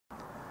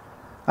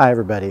Hi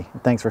everybody,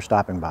 thanks for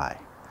stopping by.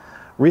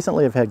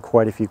 Recently I've had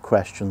quite a few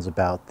questions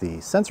about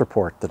the sensor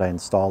port that I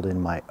installed in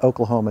my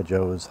Oklahoma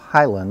Joe's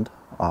Highland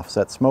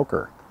offset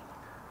smoker.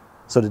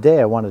 So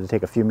today I wanted to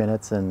take a few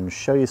minutes and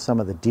show you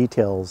some of the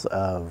details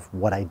of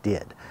what I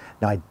did.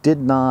 Now I did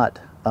not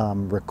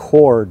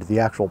record the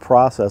actual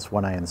process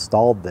when I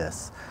installed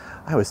this.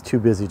 I was too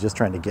busy just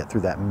trying to get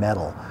through that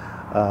metal.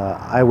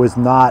 I was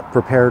not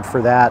prepared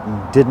for that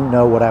and didn't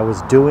know what I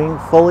was doing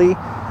fully.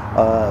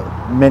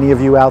 Many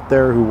of you out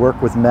there who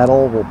work with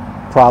metal will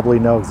probably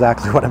know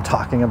exactly what I'm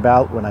talking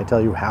about when I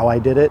tell you how I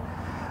did it.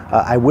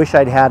 I wish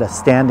I'd had a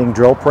standing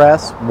drill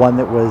press, one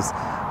that was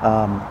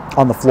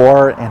on the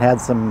floor and had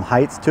some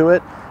heights to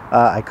it.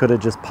 I could have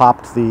just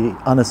popped the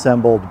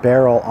unassembled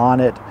barrel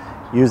on it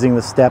using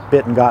the step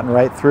bit and gotten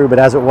right through, but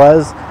as it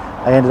was,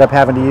 I ended up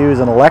having to use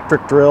an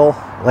electric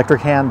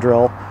hand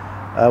drill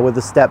with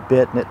the step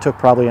bit, and it took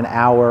probably an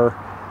hour,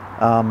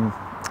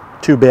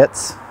 2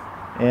 bits,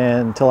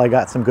 until I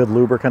got some good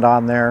lubricant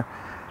on there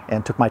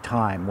and took my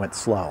time, went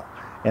slow,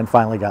 and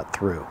finally got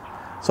through.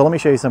 So let me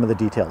show you some of the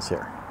details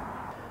here.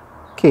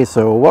 Okay,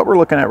 so what we're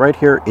looking at right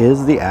here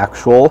is the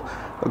actual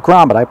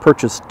grommet. I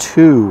purchased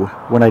 2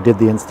 when I did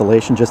the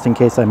installation, just in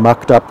case I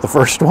mucked up the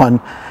first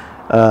one,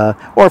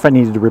 or if I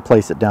needed to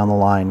replace it down the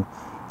line.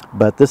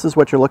 But this is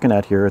what you're looking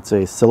at here. It's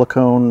a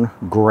silicone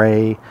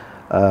gray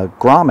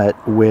grommet,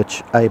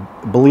 which I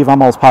believe,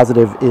 I'm almost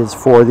positive, is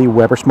for the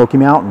Weber Smoky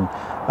Mountain.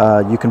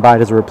 You can buy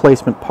it as a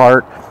replacement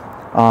part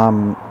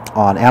on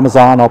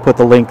Amazon. I'll put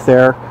the link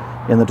there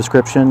in the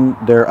description.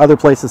 There are other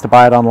places to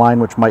buy it online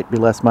which might be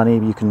less money.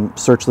 You can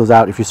search those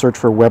out. If you search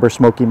for Weber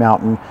Smoky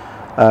Mountain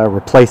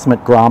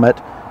replacement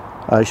grommet,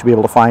 you should be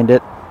able to find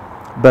it.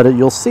 But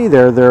you'll see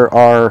there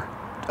are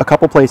a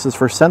couple places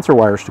for sensor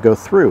wires to go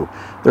through.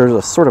 There's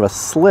a sort of a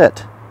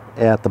slit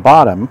at the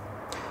bottom,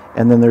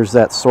 and then there's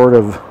that sort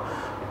of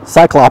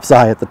cyclops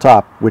eye at the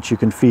top, which you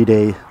can feed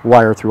a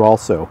wire through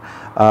also.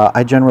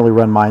 I generally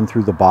run mine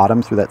through the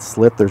bottom, through that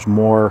slit. There's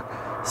more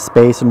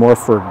space and more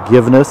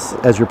forgiveness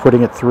as you're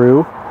putting it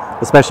through,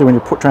 especially when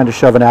you're trying to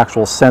shove an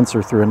actual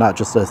sensor through and not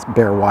just a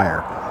bare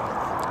wire.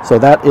 So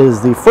that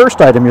is the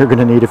first item you're going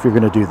to need if you're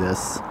going to do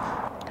this.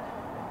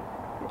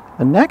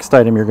 The next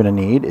item you're going to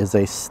need is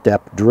a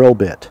step drill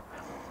bit.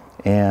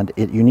 And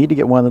you need to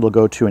get one that'll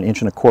go to 1 1/4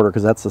 inches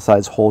because that's the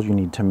size hole you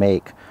need to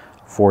make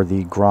for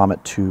the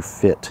grommet to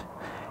fit.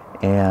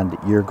 And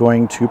you're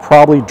going to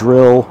probably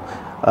drill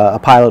a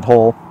pilot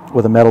hole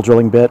with a metal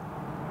drilling bit.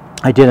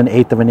 I did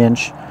 1/8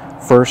 inch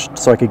first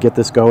so I could get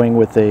this going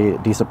with a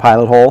decent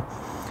pilot hole.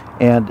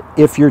 And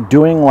if you're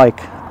doing like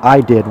I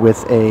did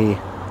with a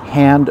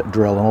hand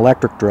drill, an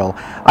electric drill,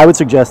 I would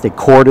suggest a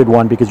corded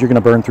one because you're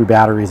going to burn through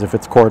batteries if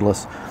it's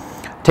cordless.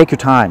 Take your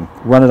time,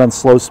 run it on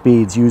slow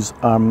speeds, use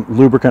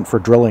lubricant for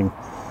drilling,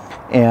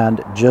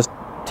 and just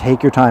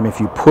take your time. If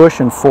you push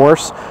and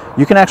force,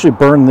 you can actually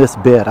burn this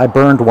bit. I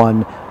burned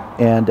one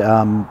and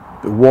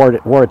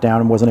wore it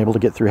down and wasn't able to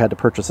get through, had to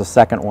purchase a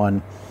second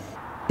one.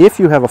 If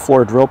you have a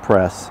floor drill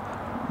press,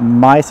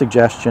 my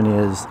suggestion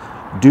is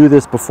do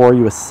this before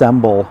you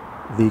assemble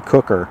the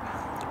cooker.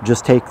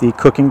 Just take the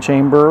cooking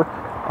chamber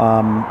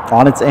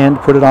on its end,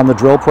 put it on the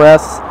drill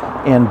press,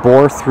 and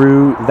bore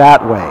through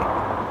that way.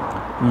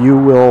 You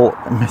will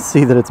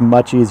see that it's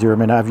much easier. I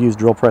mean, I've used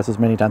drill presses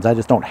many times. I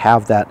just don't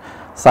have that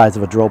size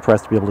of a drill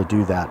press to be able to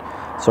do that.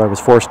 So I was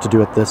forced to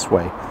do it this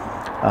way.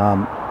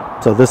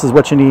 So this is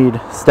what you need: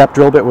 step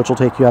drill bit, which will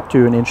take you up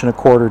to 1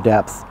 1/4 inch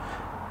depth,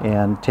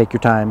 and take your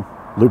time,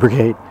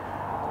 lubricate,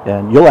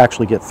 and you'll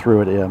actually get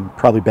through it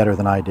probably better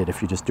than I did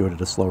if you just do it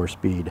at a slower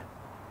speed.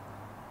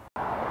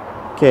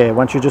 Okay, I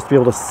want you just to be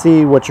able to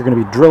see what you're going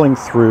to be drilling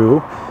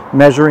through,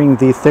 measuring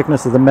the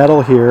thickness of the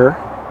metal here.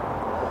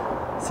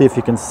 See if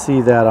you can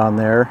see that on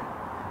there.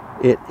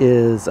 It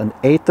is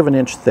 1/8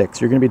 inch thick,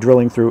 so you're going to be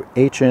drilling through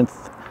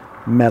 1/8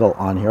 metal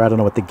on here. I don't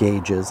know what the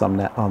gauge is on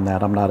that.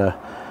 I'm not a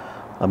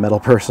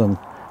metal person,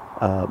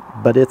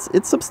 but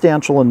it's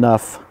substantial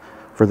enough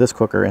for this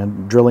cooker,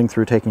 and drilling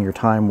through, taking your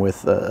time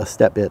with a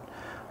step bit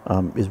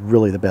is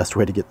really the best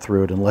way to get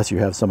through it, unless you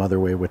have some other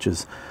way which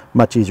is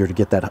much easier to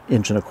get that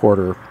 1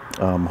 1/4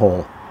 inch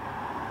hole.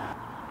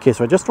 Okay,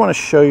 so I just want to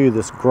show you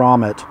this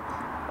grommet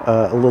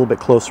a little bit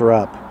closer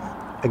up.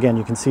 Again,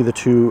 you can see the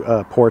 2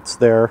 ports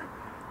there,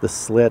 the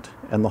slit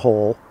and the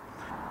hole.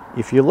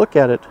 If you look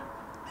at it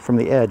from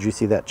the edge, you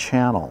see that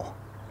channel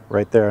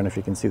right there, and if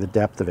you can see the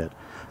depth of it.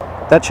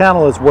 That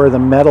channel is where the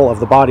metal of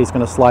the body is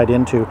going to slide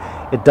into.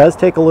 It does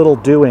take a little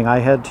doing. I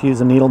had to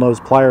use a needle nose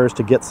pliers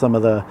to get some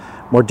of the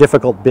more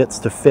difficult bits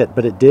to fit,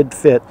 but it did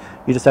fit.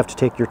 You just have to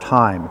take your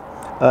time.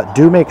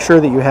 Do make sure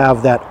that you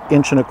have that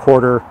 1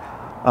 1/4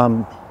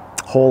 inch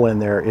hole in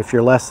there. If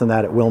you're less than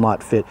that, it will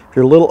not fit. If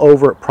you're a little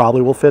over, it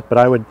probably will fit, but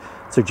I would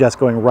suggest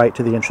going right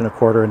to the 1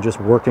 1/4 inch and just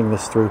working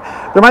this through.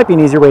 There might be an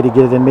easier way to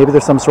get it in. Maybe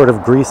there's some sort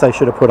of grease I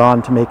should have put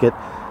on to make it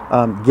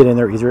get in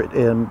there easier,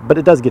 but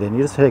it does get in.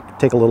 You just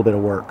take a little bit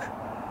of work.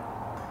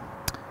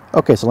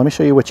 Okay, so let me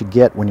show you what you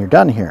get when you're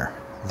done here.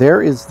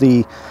 There is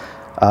the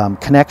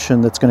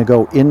connection that's going to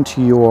go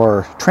into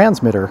your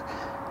transmitter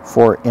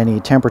for any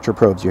temperature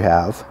probes you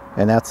have,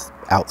 and that's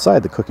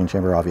outside the cooking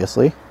chamber,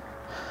 obviously.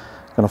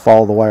 Going to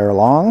follow the wire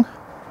along,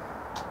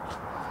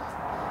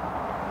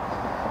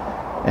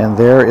 and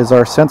there is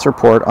our sensor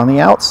port on the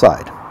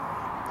outside.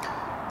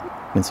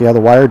 You can see how the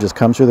wire just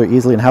comes through there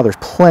easily and how there's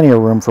plenty of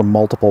room for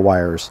multiple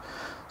wires.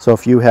 So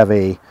if you have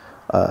a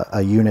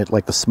unit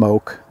like the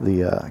Smoke,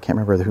 I can't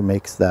remember who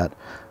makes that,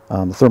 the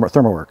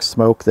ThermoWorks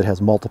Smoke that has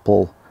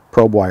multiple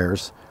probe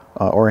wires,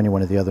 or any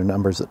one of the other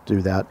numbers that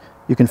do that,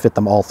 you can fit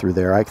them all through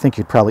there. I think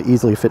you'd probably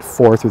easily fit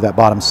 4 through that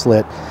bottom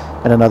slit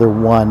and another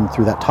 1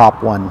 through that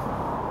top one.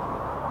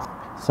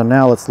 So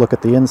now let's look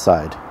at the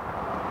inside.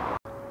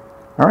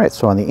 All right,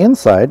 so on the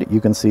inside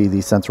you can see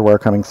the sensor wire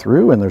coming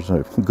through, and there's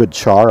a good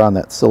char on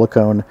that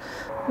silicone.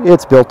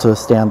 It's built to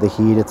stand the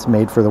heat. It's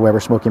made for the Weber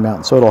Smoky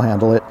Mountain, so it'll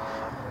handle it.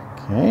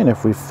 Okay, and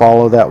if we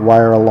follow that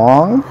wire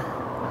along,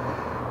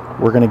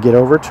 we're going to get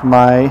over to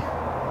my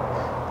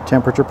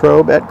temperature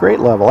probe at grate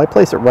level. I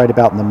place it right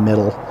about in the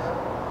middle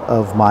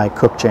of my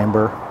cook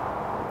chamber,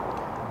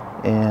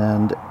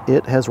 and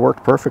it has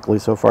worked perfectly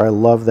so far. I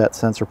love that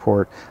sensor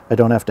port. I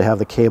don't have to have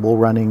the cable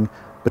running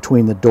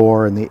between the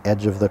door and the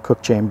edge of the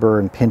cook chamber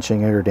and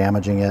pinching it or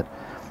damaging it.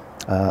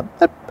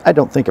 I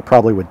don't think it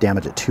probably would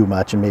damage it too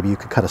much, and maybe you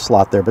could cut a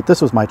slot there, but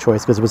this was my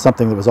choice because it was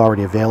something that was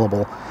already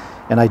available,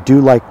 and I do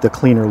like the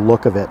cleaner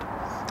look of it,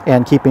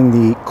 and keeping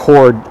the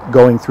cord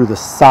going through the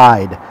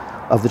side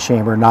of the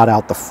chamber, not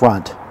out the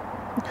front.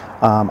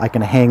 I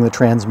can hang the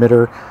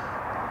transmitter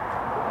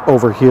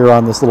over here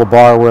on this little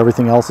bar where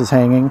everything else is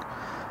hanging,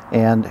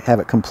 and have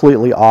it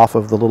completely off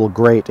of the little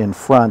grate in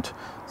front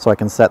so I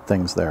can set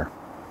things there.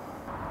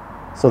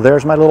 So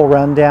there's my little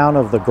rundown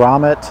of the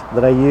grommet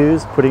that I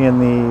used, putting in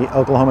the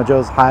Oklahoma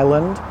Joe's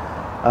Highland.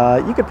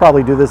 You could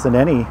probably do this in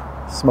any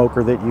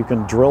smoker that you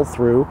can drill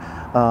through.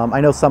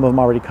 I know some of them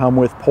already come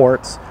with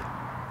ports.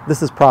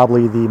 This is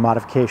probably the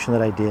modification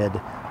that I did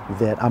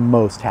that I'm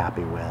most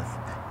happy with.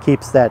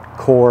 Keeps that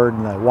cord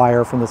and the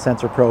wire from the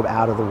sensor probe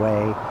out of the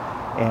way,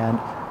 and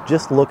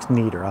just looks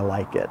neater. I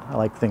like it. I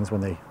like things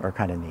when they are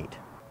kind of neat.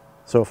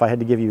 So if I had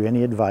to give you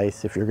any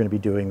advice, if you're going to be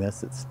doing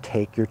this, it's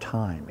take your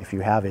time. If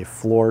you have a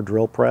floor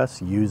drill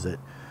press, use it.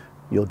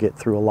 You'll get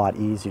through a lot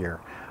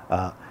easier.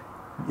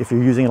 If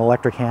you're using an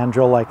electric hand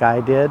drill like I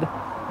did,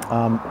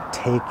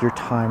 take your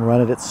time,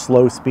 run it at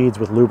slow speeds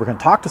with lubricant.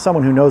 Talk to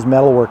someone who knows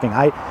metalworking.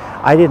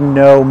 I didn't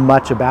know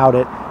much about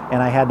it,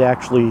 and I had to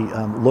actually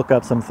look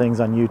up some things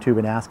on YouTube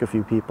and ask a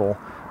few people.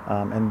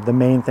 And the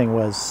main thing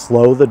was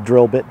slow the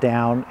drill bit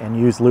down and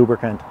use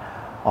lubricant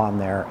on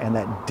there, and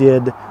that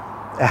did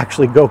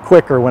actually go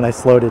quicker when I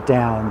slowed it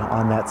down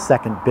on that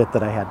second bit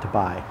that I had to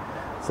buy.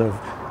 So,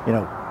 you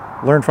know,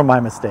 learn from my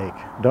mistake.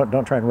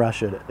 Don't try and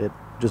rush it. It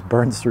just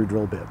burns through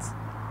drill bits.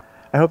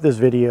 I hope this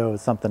video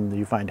is something that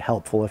you find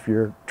helpful if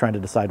you're trying to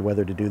decide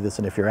whether to do this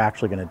and if you're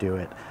actually going to do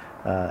it.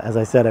 As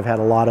I said, I've had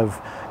a lot of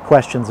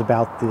questions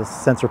about this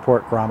sensor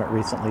port grommet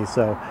recently,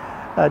 so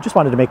I just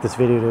wanted to make this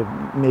video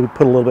to maybe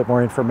put a little bit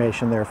more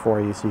information there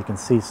for you so you can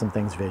see some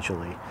things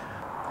visually.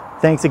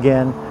 Thanks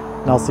again,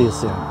 and I'll see you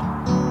soon.